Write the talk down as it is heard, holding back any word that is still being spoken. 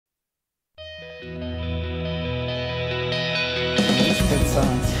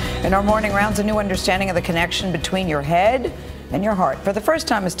In our morning rounds, a new understanding of the connection between your head and your heart. For the first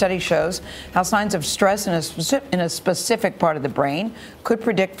time, a study shows how signs of stress in a specific part of the brain could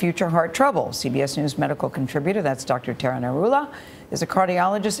predict future heart trouble. CBS News medical contributor, that's Dr. Tara Narula, is a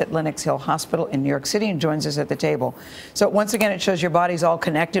cardiologist at Lenox Hill Hospital in New York City and joins us at the table. So once again, it shows your body's all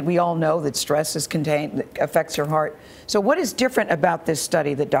connected. We all know that stress is affects your heart. So what is different about this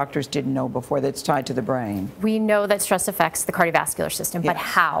study that doctors didn't know before that's tied to the brain? We know that stress affects the cardiovascular system, but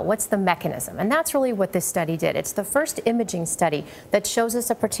how? What's the mechanism? And that's really what this study did. It's the first imaging study that shows us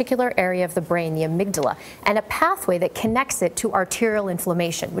a particular area of the brain, the amygdala, and a pathway that connects it to arterial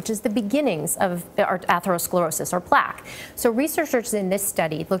inflammation, which is the beginnings of atherosclerosis or plaque. So researchers in this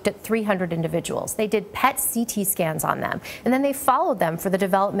study looked at 300 individuals. They did PET CT scans on them, and then they followed them for the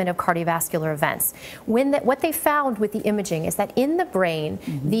development of cardiovascular events. What they found with the imaging is that in the brain,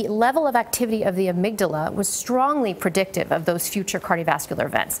 the level of activity of the amygdala was strongly predictive of those future cardiovascular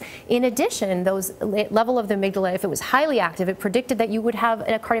events. In addition, those level of the amygdala, if it was highly active, it predicted that you would have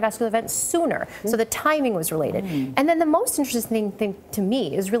a cardiovascular event sooner. So the timing was related. And then the most interesting thing to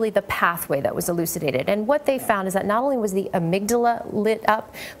me is really the pathway that was elucidated. And what they found is that not only was the amygdala lit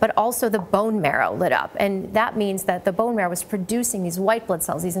up, but also the bone marrow lit up. And that means that the bone marrow was producing these white blood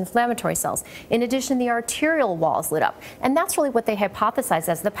cells, these inflammatory cells. In addition, the arterial walls lit up. And that's really what they hypothesized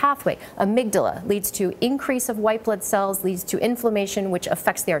as the pathway. Amygdala leads to increase of white blood cells, leads to inflammation, which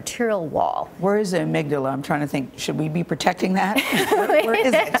affects the arterial wall. Where is the amygdala? I'm trying to think, should we be protecting that? Where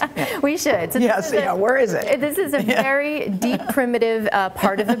is it? Yeah. We should. So yes, where is it? This is a very deep, primitive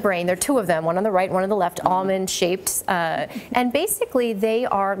part of the brain. There are two of them, one on the right, one on the left, almond-shaped. And basically, they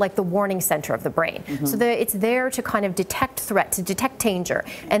are like the warning center of the brain. So it's there to kind of detect threat, to detect danger.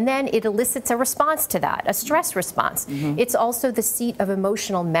 And then it elicits a response to that, a stress response. It's also the seat of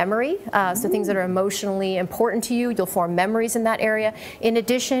emotional memory. So things that are emotionally important to you, you'll form memories in that area. In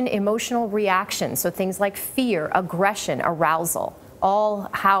addition, emotional reactions. So things like fear, aggression, arousal, all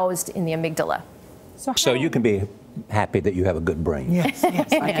housed in the amygdala. So you can be happy that you have a good brain. Yes,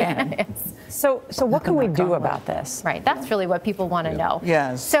 yes, I can. Yes. So what can we do about this? Right, that's really what people want to know.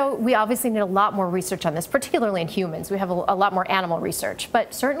 Yes. So we obviously need a lot more research on this, particularly in humans. We have a lot more animal research,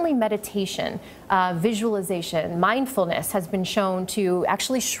 but certainly meditation, visualization, mindfulness has been shown to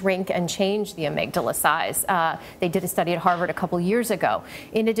actually shrink and change the amygdala size. They did a study at Harvard a couple years ago.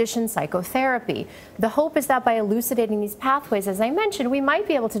 In addition, psychotherapy. The hope is that by elucidating these pathways, as I mentioned, we might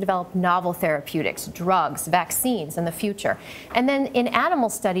be able to develop novel therapeutics, drugs, vaccines in the future. And then in animal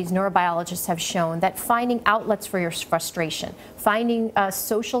studies, neurobiologists have shown that finding outlets for your frustration, finding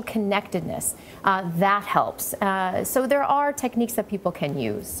social connectedness, that helps. So there are techniques that people can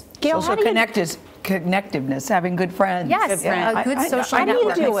use. Gail, social connectiveness, having good friends. Yes, a good social network.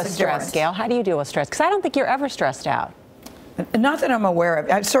 How do you deal with Makes a stress, difference. Gail? How do you deal with stress? Because I don't think you're ever stressed out. Not that I'm aware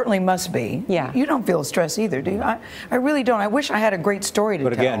of. I certainly must be. Yeah. You don't feel stress either, do you? I really don't. I wish I had a great story to tell.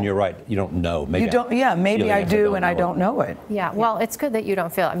 But again, you're right. You don't know. Maybe you don't. Yeah, maybe I do, and I don't know it. Yeah, well, it's good that you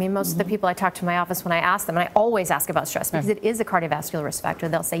don't feel it. I mean, most of the people I talk to in my office, when I ask them, and I always ask about stress because it is a cardiovascular risk factor,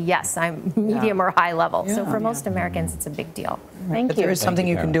 they'll say, yes, I'm medium or high level. So for most Americans, it's a big deal. Thank you. But there is something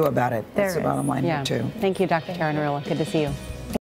you can do about it. That's the bottom line here, too. Thank you, Dr. Tara Narula. Good to see you.